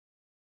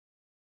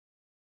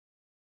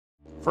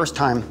First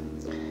time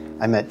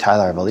I met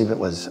Tyler, I believe it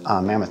was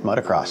Mammoth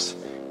Motocross.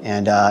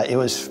 And it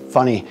was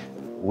funny,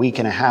 week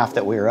and a half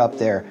that we were up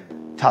there,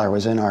 Tyler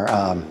was in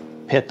our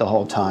pit the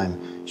whole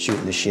time,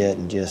 shooting the shit,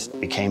 and just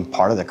became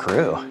part of the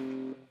crew.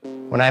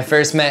 When I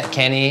first met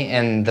Kenny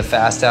and the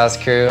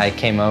Fasthouse crew, I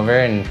came over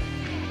and,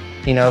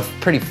 you know,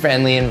 pretty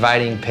friendly,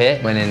 inviting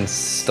pit. Went and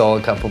stole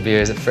a couple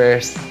beers at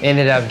first.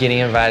 Ended up getting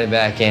invited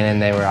back in,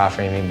 and they were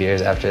offering me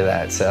beers after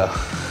that, so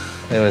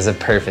it was a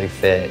perfect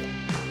fit.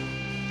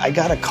 I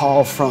got a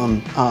call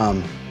from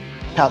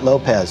Pat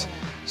Lopez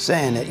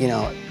saying that, you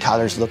know,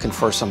 Tyler's looking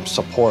for some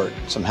support,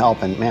 some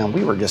help, and man,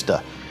 we were just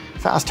a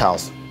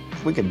Fasthouse.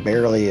 We could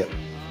barely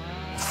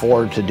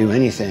afford to do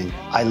anything.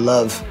 I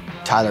love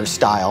Tyler's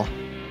style.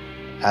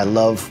 I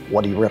love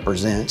what he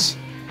represents.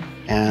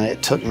 And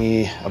it took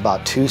me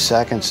about 2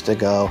 seconds to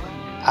go,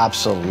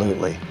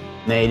 absolutely.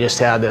 They just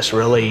had this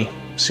really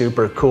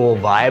super cool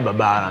vibe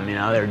about them, you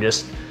know,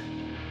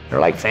 they're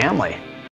like family.